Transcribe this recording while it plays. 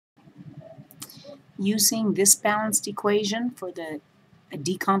using this balanced equation for the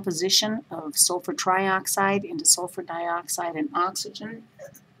decomposition of sulfur trioxide into sulfur dioxide and oxygen.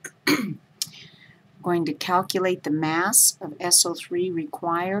 Going to calculate the mass of SO3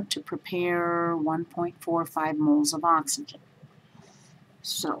 required to prepare 1.45 moles of oxygen.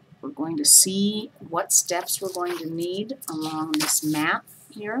 So we're going to see what steps we're going to need along this map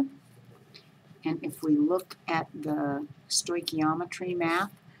here. And if we look at the stoichiometry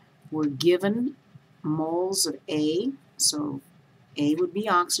map, we're given moles of A, so A would be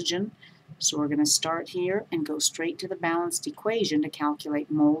oxygen. So we're going to start here and go straight to the balanced equation to calculate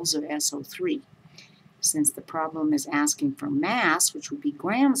moles of SO3. Since the problem is asking for mass, which would be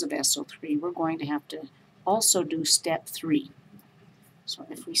grams of SO3, we're going to have to also do step 3. So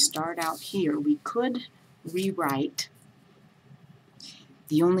if we start out here, we could rewrite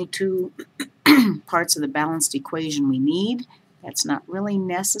the only two parts of the balanced equation we need. That's not really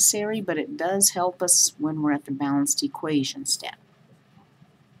necessary, but it does help us when we're at the balanced equation step.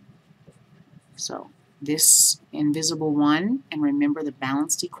 So this invisible 1, and remember the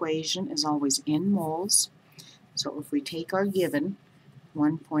balanced equation is always in moles. So if we take our given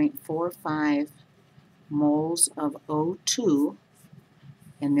 1.45 moles of O2,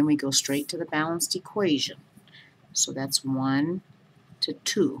 and then we go straight to the balanced equation. So that's 1 to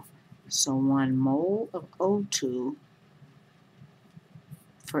 2. So 1 mole of O2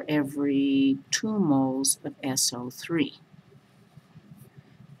 for every 2 moles of SO3.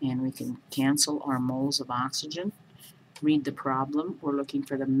 And we can cancel our moles of oxygen. Read the problem. We're looking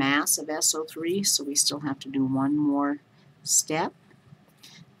for the mass of SO3, so we still have to do one more step.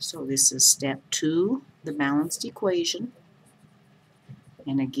 So this is step 2, the balanced equation.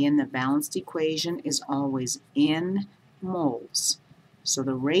 And again, the balanced equation is always in moles. So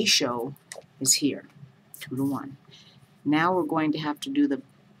the ratio is here, 2 to 1. Now we're going to have to do the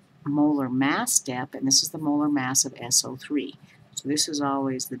molar mass step, and this is the molar mass of SO3. So this is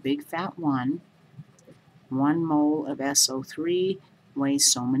always the big fat 1. 1 mole of SO3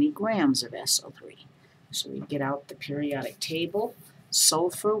 weighs so many grams of SO3. So we get out the periodic table.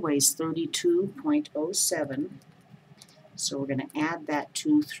 Sulfur weighs 32.07. So we're going to add that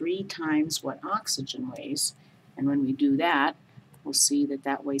to 3 times what oxygen weighs. And when we do that, we'll see that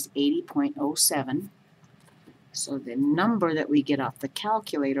that weighs 80.07. So the number that we get off the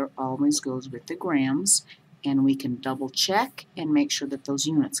calculator always goes with the grams. And we can double check and make sure that those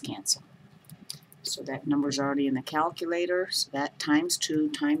units cancel. So that number's already in the calculator. So that times 2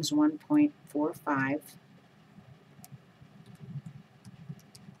 times 1.45.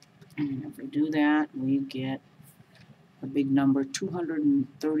 And if we do that, we get a big number,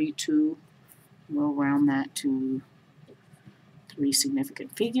 232. We'll round that to 3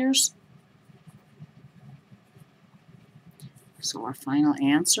 significant figures. So our final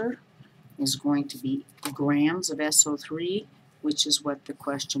answer is going to be grams of SO3, which is what the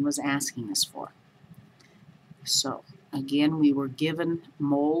question was asking us for. So again, we were given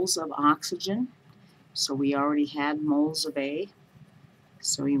moles of oxygen, so we already had moles of A.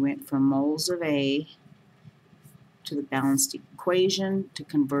 So we went from moles of A to the balanced equation to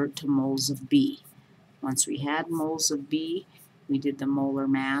convert to moles of B. Once we had moles of B, we did the molar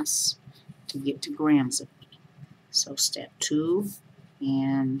mass to get to grams of B. So step 2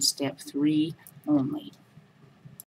 and step 3 only.